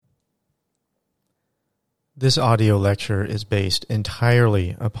This audio lecture is based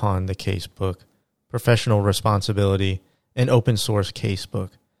entirely upon the casebook, Professional Responsibility, and Open Source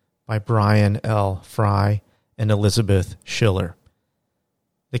Casebook by Brian L. Fry and Elizabeth Schiller.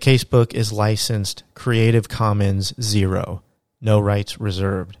 The casebook is licensed Creative Commons 0, no rights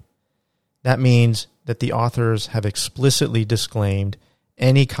reserved. That means that the authors have explicitly disclaimed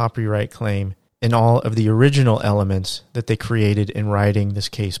any copyright claim in all of the original elements that they created in writing this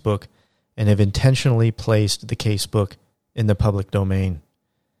casebook, and have intentionally placed the casebook in the public domain.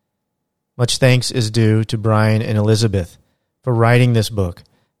 Much thanks is due to Brian and Elizabeth for writing this book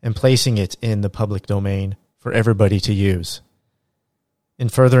and placing it in the public domain for everybody to use. In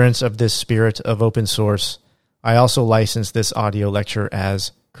furtherance of this spirit of open source, I also license this audio lecture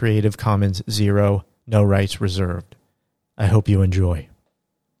as Creative Commons 0, no rights reserved. I hope you enjoy.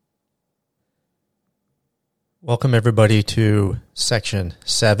 Welcome everybody to Section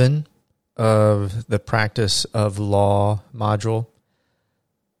 7 of the Practice of Law module.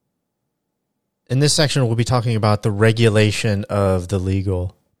 In this section, we'll be talking about the regulation of the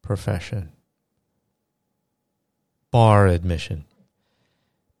legal profession. Bar admission.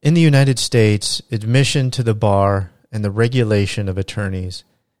 In the United States, admission to the bar and the regulation of attorneys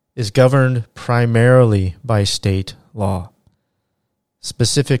is governed primarily by state law.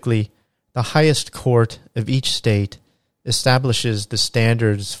 Specifically, the highest court of each state establishes the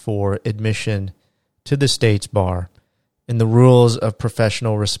standards for admission to the state's bar and the rules of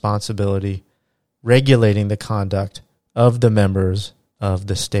professional responsibility regulating the conduct of the members of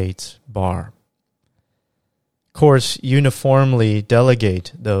the state's bar. Courts uniformly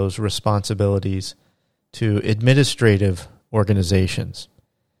delegate those responsibilities to administrative organizations.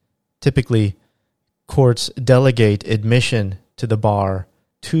 Typically, courts delegate admission to the bar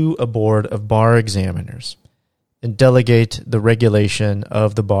to a board of bar examiners and delegate the regulation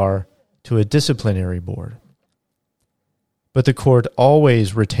of the bar to a disciplinary board. But the court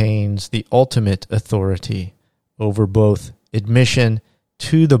always retains the ultimate authority over both admission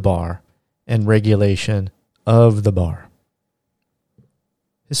to the bar and regulation of the bar.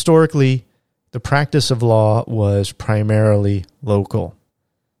 Historically, the practice of law was primarily local.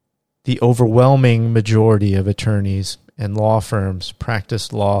 The overwhelming majority of attorneys and law firms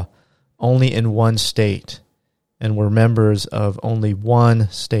practiced law only in one state and were members of only one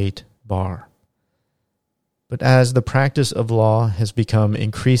state bar. But as the practice of law has become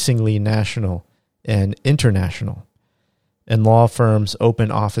increasingly national and international, and law firms open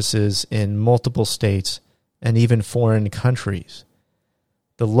offices in multiple states and even foreign countries,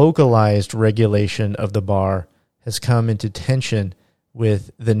 the localized regulation of the bar has come into tension with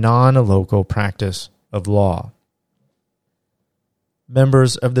the non-local practice of law.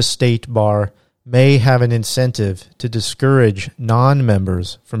 Members of the state bar may have an incentive to discourage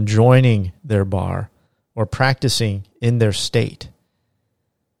non-members from joining their bar or practicing in their state.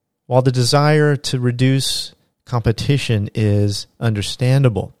 While the desire to reduce competition is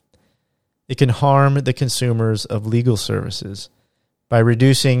understandable, it can harm the consumers of legal services by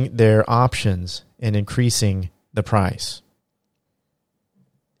reducing their options and increasing the price.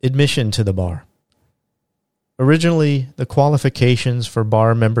 Admission to the bar. Originally, the qualifications for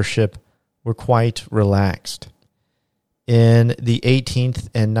bar membership were quite relaxed. In the 18th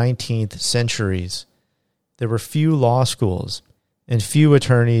and 19th centuries, there were few law schools, and few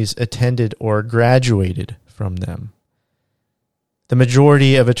attorneys attended or graduated from them. The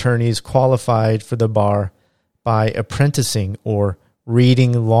majority of attorneys qualified for the bar by apprenticing or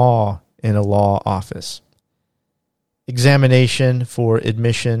reading law in a law office. Examination for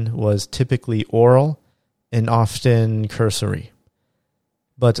admission was typically oral and often cursory.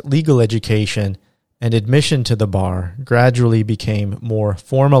 But legal education and admission to the bar gradually became more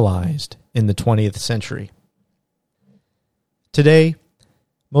formalized in the 20th century. Today,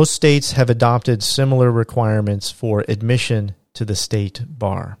 most states have adopted similar requirements for admission to the state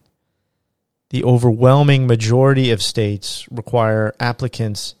bar. The overwhelming majority of states require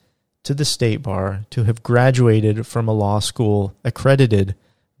applicants to the state bar to have graduated from a law school accredited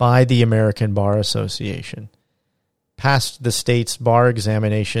by the American Bar Association, passed the state's bar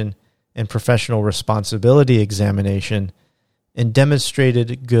examination and professional responsibility examination, and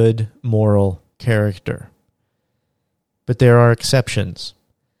demonstrated good moral character. But there are exceptions.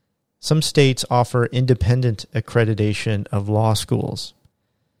 Some states offer independent accreditation of law schools.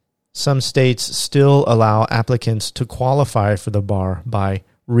 Some states still allow applicants to qualify for the bar by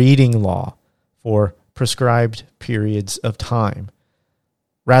reading law for prescribed periods of time,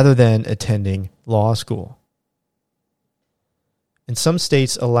 rather than attending law school. And some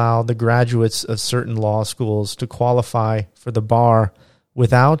states allow the graduates of certain law schools to qualify for the bar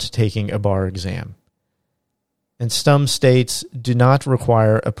without taking a bar exam. and some states do not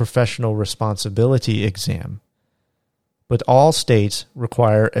require a professional responsibility exam, but all states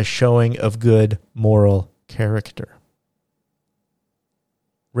require a showing of good moral character.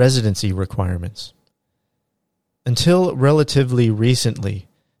 Residency requirements. Until relatively recently,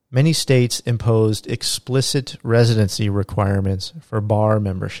 many states imposed explicit residency requirements for bar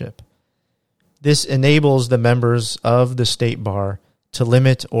membership. This enables the members of the state bar to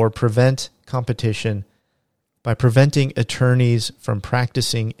limit or prevent competition by preventing attorneys from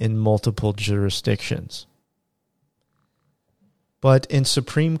practicing in multiple jurisdictions. But in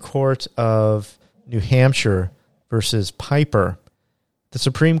Supreme Court of New Hampshire versus Piper, the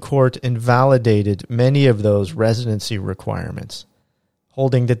Supreme Court invalidated many of those residency requirements,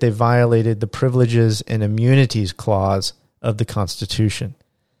 holding that they violated the Privileges and Immunities Clause of the Constitution,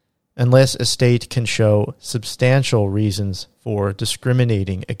 unless a state can show substantial reasons for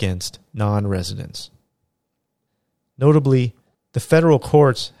discriminating against non-residents. Notably, the federal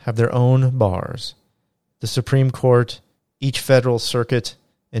courts have their own bars. The Supreme Court, each federal circuit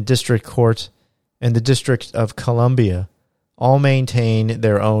and district court, and the District of Columbia all maintain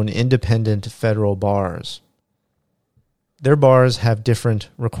their own independent federal bars. Their bars have different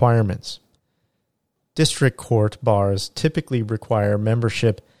requirements. District court bars typically require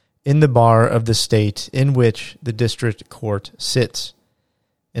membership in the bar of the state in which the district court sits,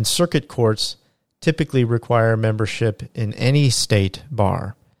 and circuit courts typically require membership in any state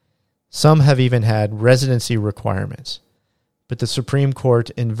bar. Some have even had residency requirements, but the Supreme Court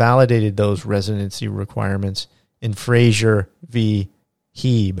invalidated those residency requirements in Frazier v.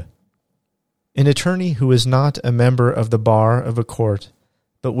 Heeb. An attorney who is not a member of the bar of a court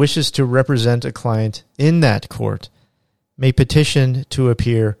but wishes to represent a client in that court may petition to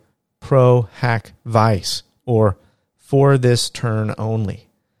appear pro hac vice, or for this turn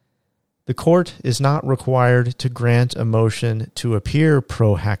only. The court is not required to grant a motion to appear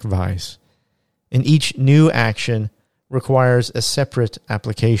pro hac vice, and each new action requires a separate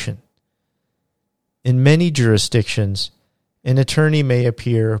application. In many jurisdictions, an attorney may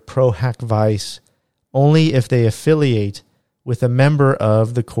appear pro hac vice only if they affiliate with a member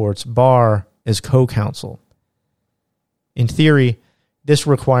of the court's bar as co-counsel. In theory, this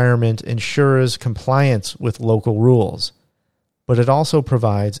requirement ensures compliance with local rules, but it also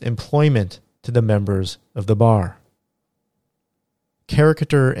provides employment to the members of the bar.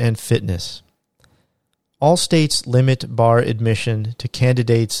 Character and fitness. All states limit bar admission to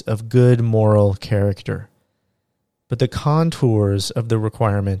candidates of good moral character, but the contours of the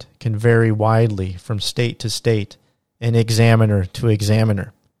requirement can vary widely from state to state and examiner to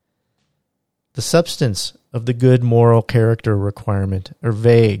examiner. The substance of the good moral character requirement are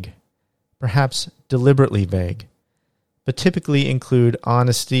vague, perhaps deliberately vague, but typically include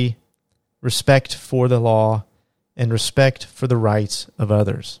honesty, respect for the law, and respect for the rights of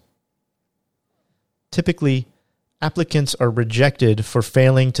others. Typically, applicants are rejected for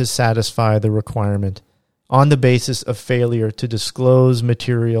failing to satisfy the requirement on the basis of failure to disclose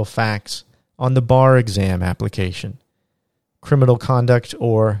material facts on the bar exam application, criminal conduct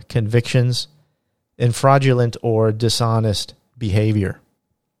or convictions, and fraudulent or dishonest behavior.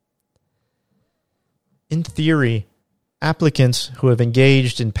 In theory, applicants who have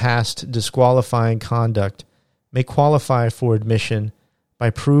engaged in past disqualifying conduct may qualify for admission by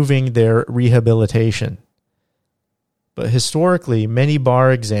proving their rehabilitation. But historically, many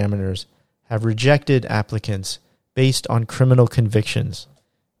bar examiners have rejected applicants based on criminal convictions,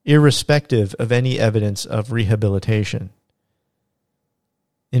 irrespective of any evidence of rehabilitation.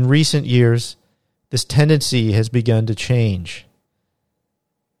 In recent years, this tendency has begun to change.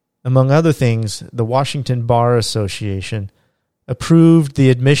 Among other things, the Washington Bar Association approved the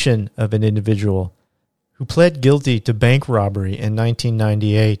admission of an individual who pled guilty to bank robbery in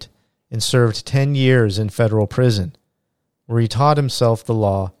 1998 and served 10 years in federal prison, where he taught himself the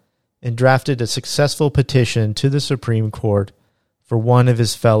law and drafted a successful petition to the Supreme Court for one of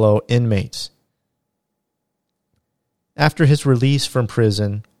his fellow inmates. After his release from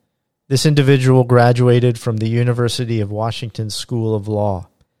prison, this individual graduated from the University of Washington School of Law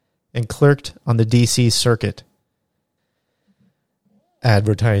and clerked on the D.C. Circuit.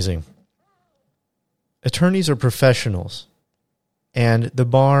 Advertising. Attorneys are professionals, and the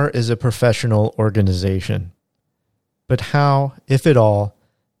bar is a professional organization. But how, if at all,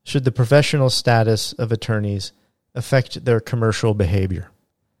 should the professional status of attorneys affect their commercial behavior?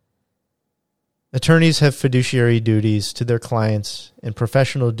 Attorneys have fiduciary duties to their clients and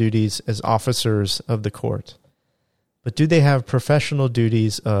professional duties as officers of the court. But do they have professional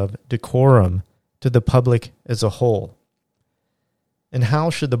duties of decorum to the public as a whole? And how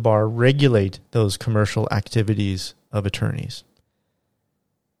should the bar regulate those commercial activities of attorneys?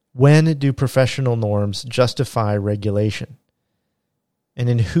 When do professional norms justify regulation? And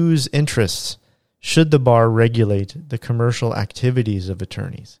in whose interests should the bar regulate the commercial activities of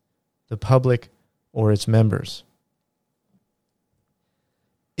attorneys, the public or its members?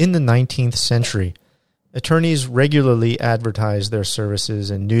 In the 19th century, attorneys regularly advertised their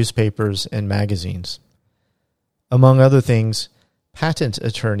services in newspapers and magazines. Among other things, patent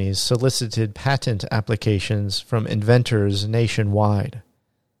attorneys solicited patent applications from inventors nationwide.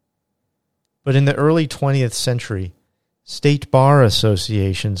 But in the early 20th century, state bar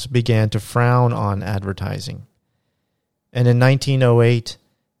associations began to frown on advertising. And in 1908,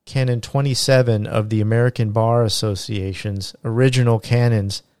 Canon 27 of the American Bar Association's original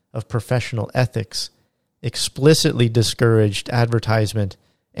canons of professional ethics explicitly discouraged advertisement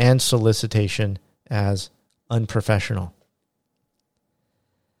and solicitation as unprofessional.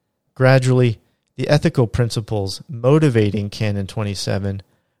 Gradually, the ethical principles motivating Canon 27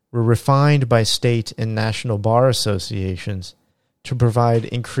 were refined by state and national bar associations to provide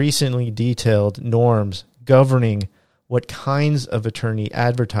increasingly detailed norms governing what kinds of attorney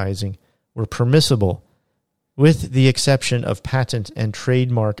advertising were permissible, with the exception of patent and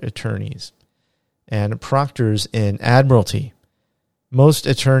trademark attorneys and proctors in admiralty. Most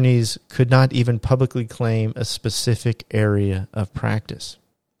attorneys could not even publicly claim a specific area of practice.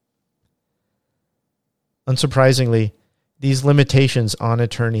 Unsurprisingly, these limitations on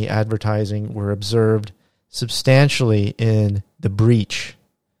attorney advertising were observed substantially in the breach.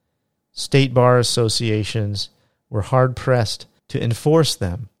 State bar associations were hard-pressed to enforce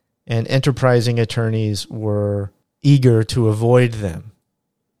them, and enterprising attorneys were eager to avoid them.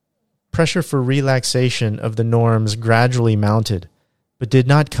 Pressure for relaxation of the norms gradually mounted, but did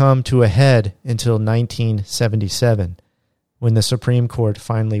not come to a head until 1977, when the Supreme Court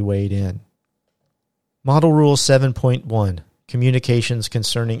finally weighed in. Model Rule 7.1, Communications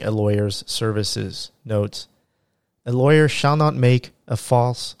Concerning a Lawyer's Services, notes, "A lawyer shall not make a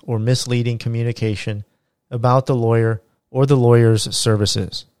false or misleading communication about the lawyer or the lawyer's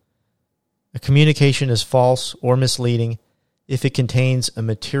services. A communication is false or misleading if it contains a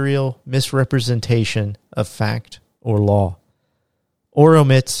material misrepresentation of fact or law, or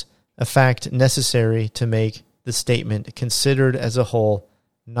omits a fact necessary to make the statement considered as a whole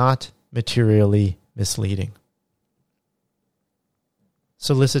not materially misleading."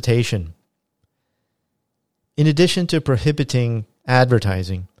 Solicitation. In addition to prohibiting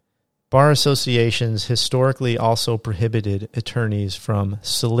advertising, bar associations historically also prohibited attorneys from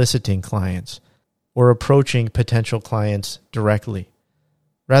soliciting clients or approaching potential clients directly,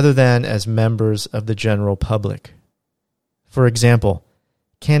 rather than as members of the general public. For example,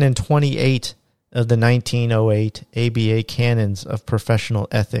 Canon 28 of the 1908 ABA Canons of Professional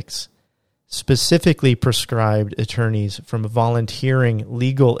Ethics specifically prescribed attorneys from volunteering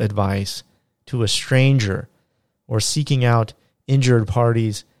legal advice to a stranger or seeking out injured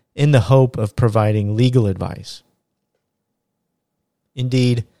parties in the hope of providing legal advice.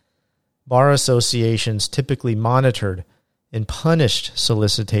 Indeed, bar associations typically monitored and punished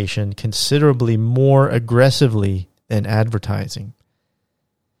solicitation considerably more aggressively than advertising.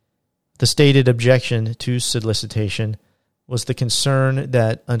 The stated objection to solicitation was the concern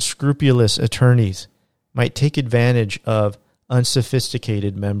that unscrupulous attorneys might take advantage of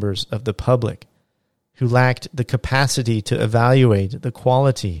unsophisticated members of the public who lacked the capacity to evaluate the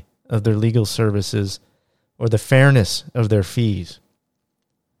quality of their legal services or the fairness of their fees.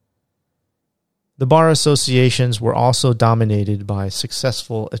 The bar associations were also dominated by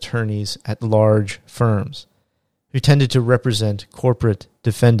successful attorneys at large firms who tended to represent corporate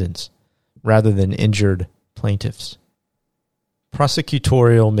defendants rather than injured plaintiffs.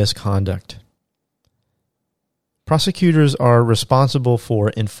 Prosecutorial misconduct. Prosecutors are responsible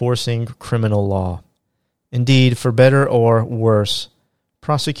for enforcing criminal law. Indeed, for better or worse,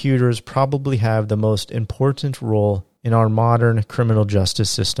 prosecutors probably have the most important role in our modern criminal justice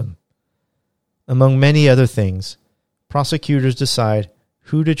system. Among many other things, prosecutors decide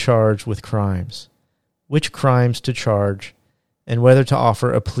who to charge with crimes, which crimes to charge, and whether to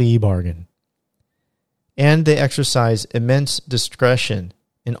offer a plea bargain. And they exercise immense discretion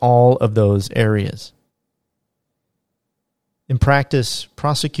in all of those areas. In practice,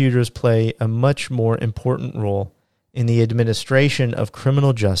 prosecutors play a much more important role in the administration of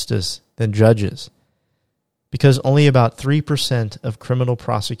criminal justice than judges, because only about 3% of criminal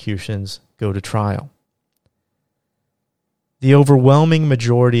prosecutions go to trial. The overwhelming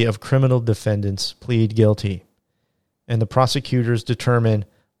majority of criminal defendants plead guilty, and the prosecutors determine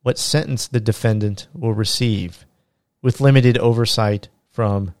what sentence the defendant will receive, with limited oversight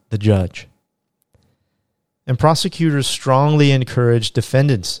from the judge. And prosecutors strongly encourage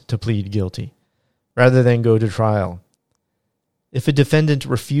defendants to plead guilty rather than go to trial. If a defendant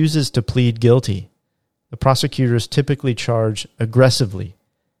refuses to plead guilty, the prosecutors typically charge aggressively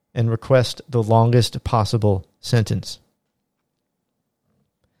and request the longest possible sentence.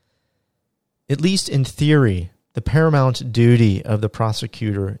 At least in theory, the paramount duty of the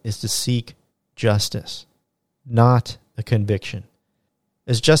prosecutor is to seek justice, not a conviction.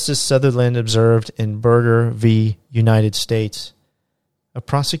 As Justice Sutherland observed in Berger v. United States, a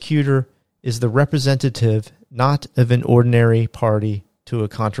prosecutor is the representative not of an ordinary party to a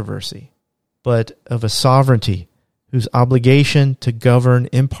controversy, but of a sovereignty whose obligation to govern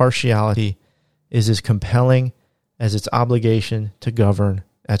impartiality is as compelling as its obligation to govern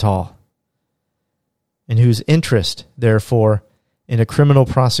at all, and whose interest, therefore, in a criminal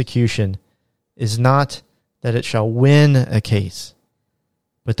prosecution is not that it shall win a case,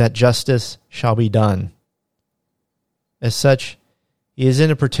 but that justice shall be done. As such, he is in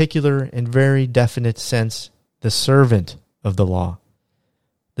a particular and very definite sense the servant of the law,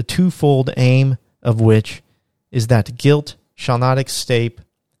 the twofold aim of which is that guilt shall not escape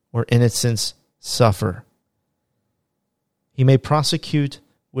or innocence suffer. He may prosecute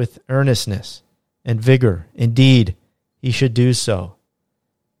with earnestness and vigor. Indeed, he should do so.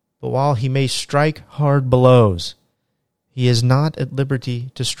 But while he may strike hard blows, he is not at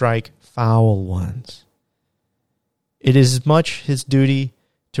liberty to strike foul ones. It is as much his duty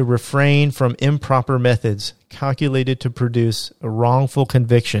to refrain from improper methods calculated to produce a wrongful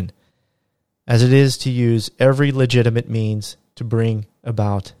conviction as it is to use every legitimate means to bring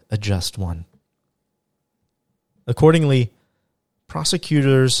about a just one. Accordingly,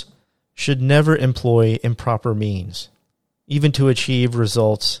 prosecutors should never employ improper means, even to achieve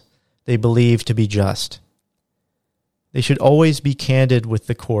results they believe to be just. They should always be candid with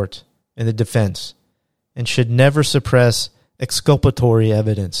the court and the defense, and should never suppress exculpatory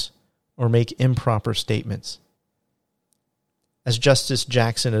evidence or make improper statements. As Justice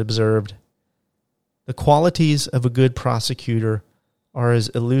Jackson observed, the qualities of a good prosecutor are as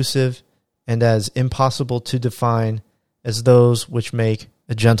elusive and as impossible to define as those which make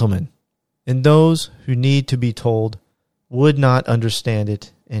a gentleman, and those who need to be told would not understand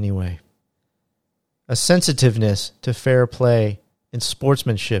it anyway. A sensitiveness to fair play and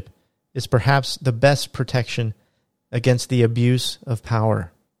sportsmanship is perhaps the best protection against the abuse of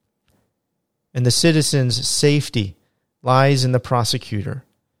power. And the citizen's safety lies in the prosecutor,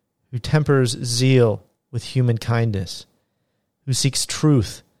 who tempers zeal with human kindness, who seeks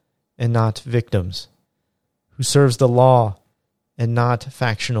truth and not victims, who serves the law and not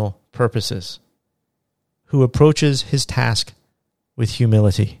factional purposes, who approaches his task with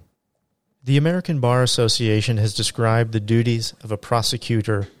humility. The American Bar Association has described the duties of a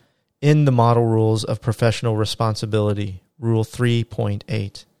prosecutor in the Model Rules of Professional Responsibility, Rule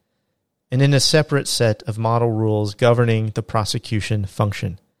 3.8, and in a separate set of model rules governing the prosecution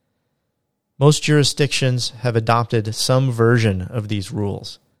function. Most jurisdictions have adopted some version of these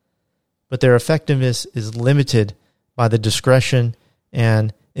rules, but their effectiveness is limited by the discretion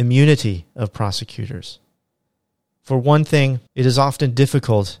and immunity of prosecutors. For one thing, it is often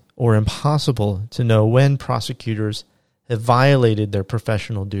difficult or impossible to know when prosecutors have violated their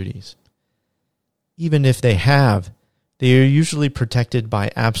professional duties. Even if they have, they are usually protected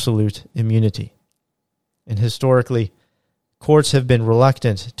by absolute immunity. And historically, courts have been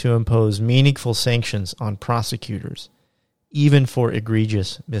reluctant to impose meaningful sanctions on prosecutors, even for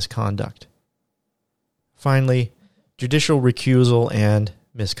egregious misconduct. Finally, judicial recusal and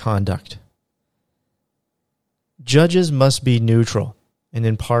misconduct. Judges must be neutral and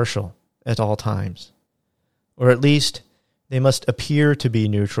impartial at all times, or at least they must appear to be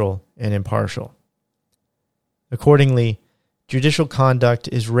neutral and impartial. Accordingly, judicial conduct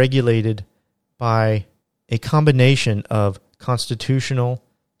is regulated by a combination of constitutional,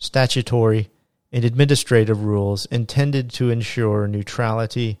 statutory, and administrative rules intended to ensure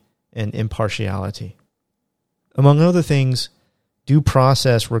neutrality and impartiality. Among other things, due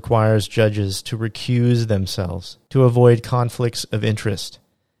process requires judges to recuse themselves to avoid conflicts of interest,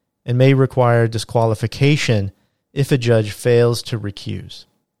 and may require disqualification if a judge fails to recuse.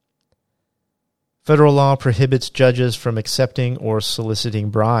 Federal law prohibits judges from accepting or soliciting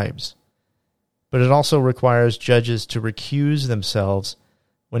bribes, but it also requires judges to recuse themselves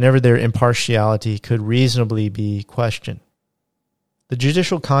whenever their impartiality could reasonably be questioned. The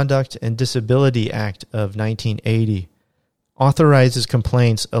Judicial Conduct and Disability Act of 1980 authorizes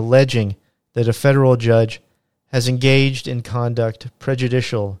complaints alleging that a federal judge has engaged in conduct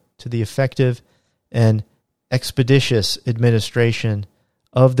prejudicial to the effective and expeditious administration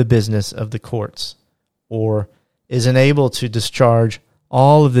of the business of the courts, or is unable to discharge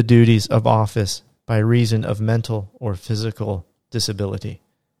all of the duties of office by reason of mental or physical disability.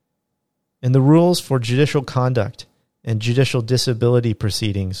 And the rules for judicial conduct and judicial disability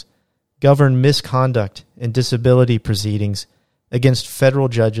proceedings govern misconduct and disability proceedings against federal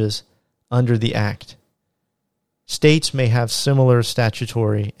judges under the Act. States may have similar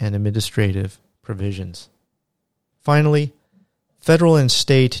statutory and administrative provisions. Finally, federal and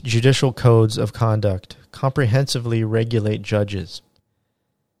state judicial codes of conduct comprehensively regulate judges.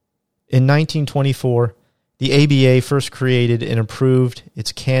 In 1924, the ABA first created and approved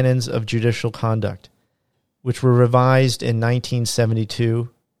its canons of judicial conduct, which were revised in 1972,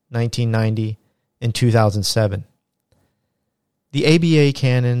 1990, and 2007. The ABA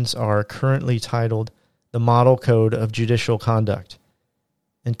canons are currently titled the Model Code of Judicial Conduct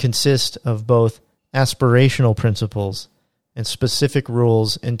and consist of both aspirational principles and specific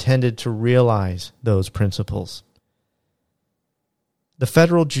rules intended to realize those principles. The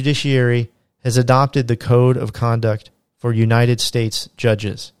federal judiciary has adopted the Code of Conduct for United States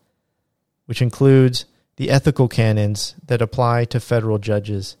judges, which includes the ethical canons that apply to federal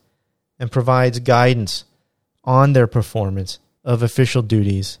judges and provides guidance on their performance of official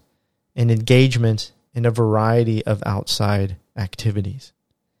duties and engagement in a variety of outside activities.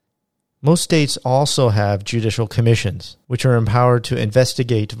 Most states also have judicial commissions, which are empowered to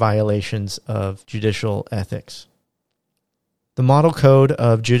investigate violations of judicial ethics. The Model Code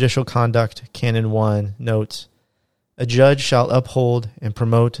of Judicial Conduct, Canon 1, notes, "A judge shall uphold and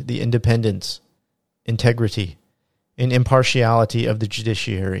promote the independence, integrity, and impartiality of the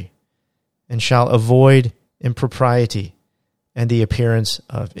judiciary, and shall avoid impropriety and the appearance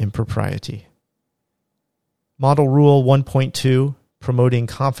of impropriety." Model Rule 1.2, Promoting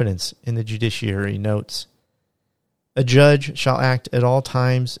Confidence in the Judiciary, notes, "A judge shall act at all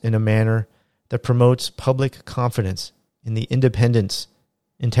times in a manner that promotes public confidence in the independence,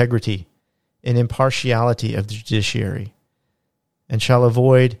 integrity, and impartiality of the judiciary, and shall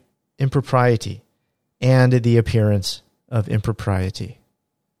avoid impropriety and the appearance of impropriety."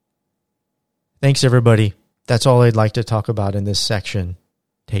 Thanks, everybody. That's all I'd like to talk about in this section.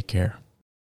 Take care.